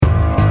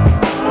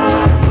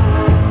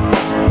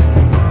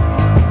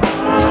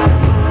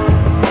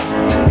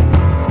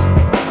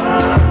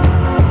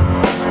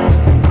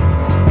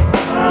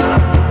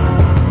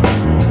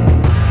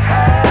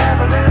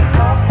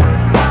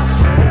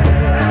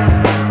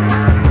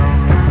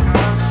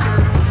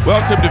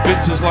Welcome to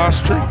Vince's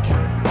Last Drink.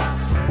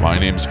 My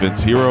name's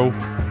Vince Hero.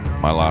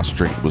 My last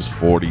drink was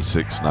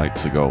 46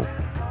 nights ago.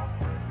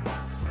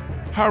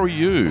 How are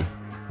you?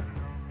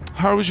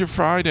 How was your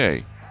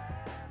Friday?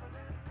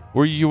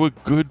 Were you a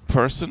good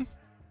person?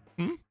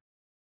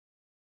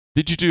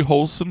 Did you do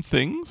wholesome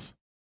things?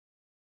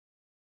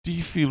 Do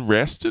you feel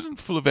rested and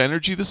full of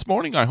energy this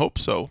morning? I hope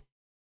so.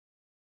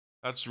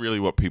 That's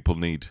really what people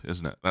need,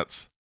 isn't it?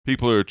 That's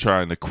people who are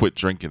trying to quit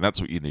drinking. That's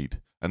what you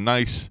need. A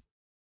nice,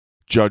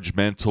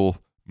 judgmental,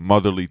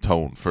 motherly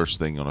tone first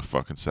thing on a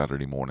fucking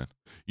Saturday morning.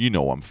 You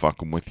know I'm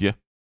fucking with you.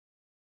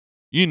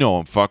 You know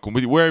I'm fucking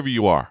with you wherever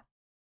you are.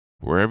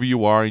 Wherever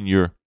you are in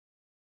your,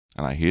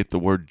 and I hate the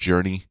word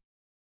journey,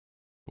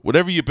 but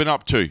whatever you've been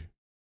up to,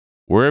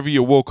 wherever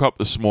you woke up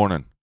this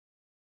morning,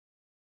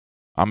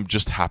 I'm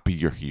just happy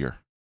you're here.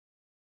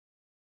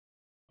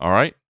 All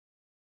right?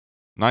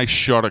 Nice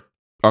shot of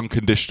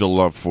unconditional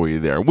love for you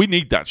there. We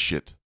need that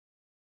shit.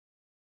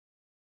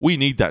 We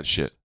need that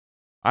shit.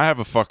 I have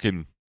a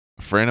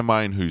friend of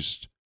mine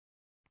who's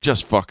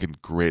just fucking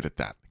great at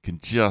that. Can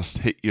just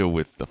hit you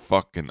with the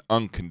fucking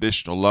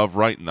unconditional love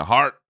right in the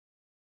heart.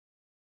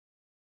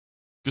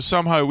 Because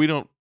somehow we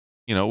don't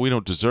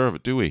deserve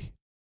it, do we?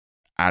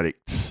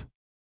 Addicts.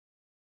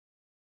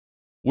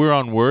 We're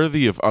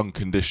unworthy of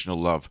unconditional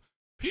love.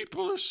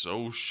 People are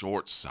so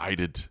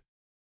short-sighted.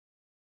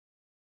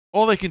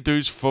 All they can do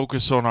is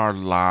focus on our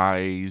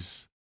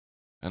lies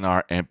and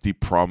our empty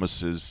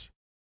promises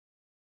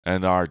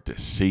and our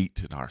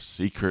deceit and our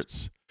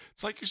secrets.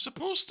 It's like you're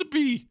supposed to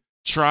be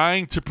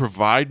trying to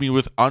provide me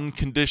with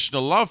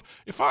unconditional love.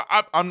 If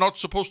I'm not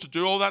supposed to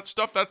do all that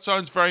stuff, that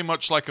sounds very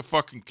much like a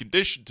fucking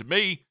condition to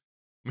me.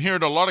 I'm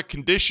hearing a lot of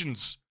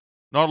conditions,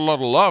 not a lot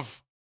of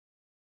love.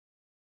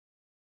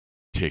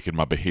 Taking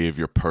my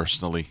behavior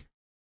personally.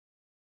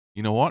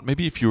 You know what?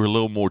 Maybe if you were a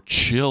little more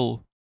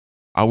chill,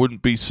 I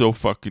wouldn't be so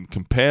fucking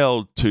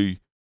compelled to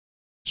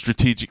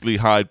strategically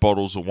hide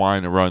bottles of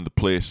wine around the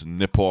place and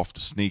nip off to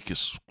sneak a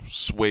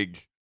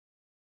swig.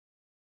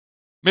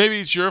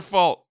 Maybe it's your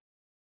fault.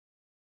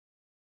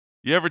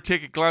 You ever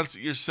take a glance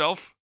at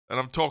yourself? And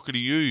I'm talking to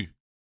you,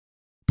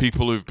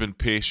 people who've been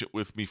patient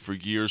with me for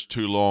years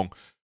too long.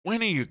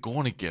 When are you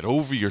going to get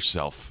over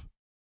yourself?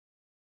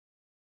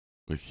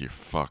 With your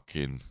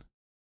fucking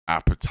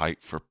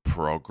appetite for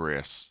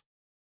progress.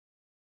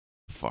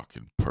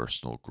 Fucking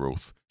personal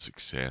growth,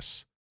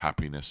 success,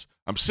 happiness.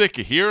 I'm sick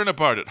of hearing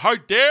about it. How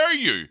dare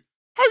you?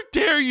 How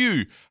dare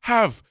you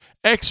have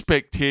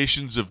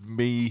expectations of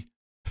me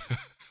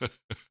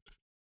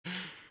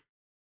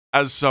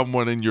as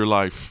someone in your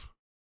life?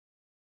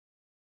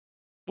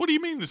 What do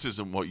you mean this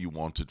isn't what you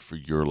wanted for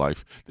your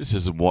life? This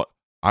isn't what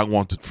I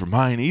wanted for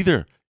mine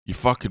either. You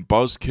fucking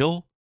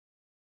buzzkill.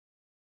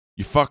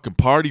 You fucking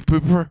party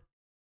pooper.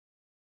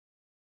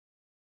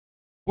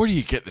 Where do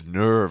you get the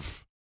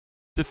nerve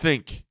to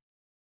think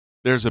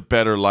there's a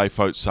better life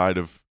outside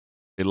of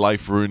a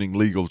life-ruining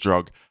legal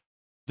drug?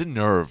 The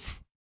nerve.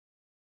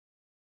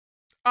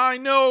 I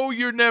know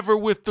you're never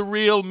with the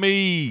real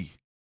me.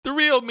 The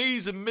real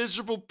me's a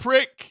miserable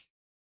prick.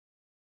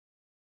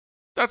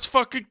 That's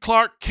fucking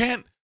Clark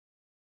Kent.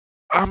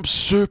 I'm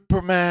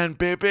Superman,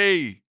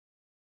 baby.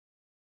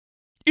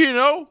 You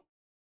know?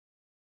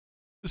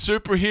 The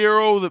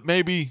superhero that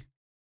maybe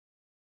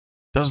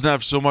doesn't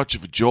have so much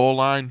of a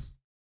jawline.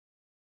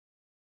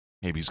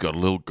 Maybe he's got a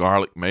little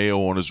garlic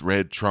mayo on his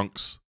red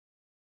trunks.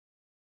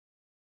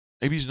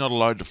 Maybe he's not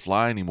allowed to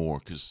fly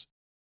anymore because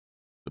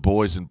the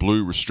boys in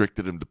blue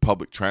restricted him to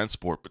public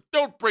transport. But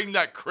don't bring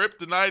that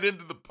kryptonite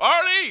into the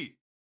party!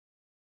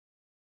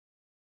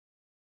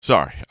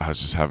 Sorry, I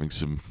was just having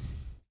some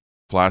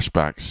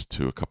flashbacks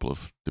to a couple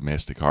of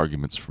domestic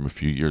arguments from a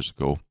few years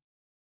ago.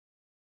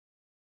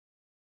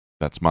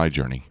 That's my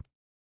journey.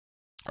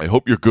 I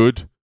hope you're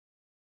good.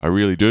 I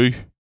really do.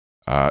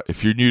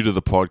 If you're new to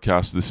the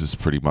podcast, this is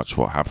pretty much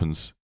what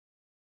happens.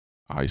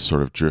 I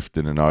sort of drift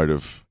in and out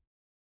of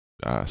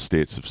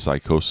states of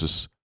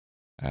psychosis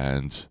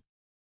and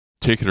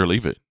take it or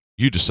leave it.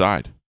 You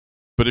decide.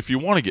 But if you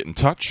want to get in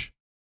touch,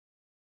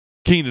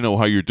 keen to know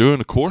how you're doing,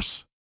 of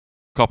course.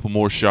 A couple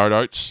more shout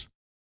outs.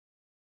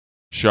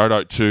 Shout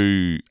out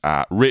to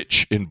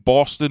Rich in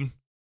Boston.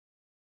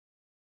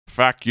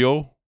 Fuck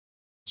yo.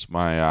 It's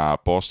my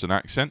Boston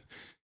accent.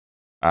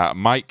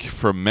 Mike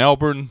from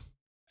Melbourne.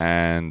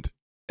 And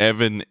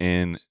Evan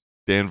in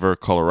Denver,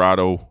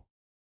 Colorado.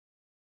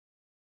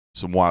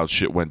 Some wild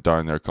shit went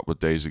down there a couple of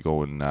days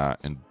ago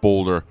in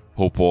Boulder.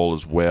 Hope all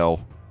is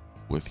well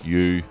with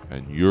you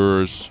and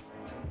yours.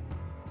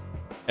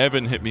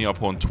 Evan hit me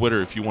up on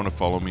Twitter. If you want to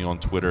follow me on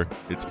Twitter,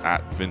 it's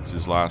at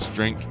Vince's Last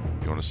Drink.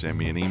 If you want to send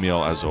me an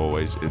email, as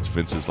always, it's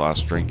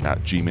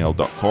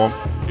vinceslastdrink@gmail.com.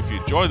 If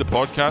you enjoy the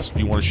podcast and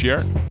you want to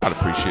share it, I'd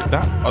appreciate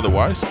that.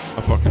 Otherwise,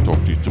 I'll fucking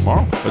talk to you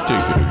tomorrow. I'll take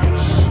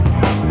it.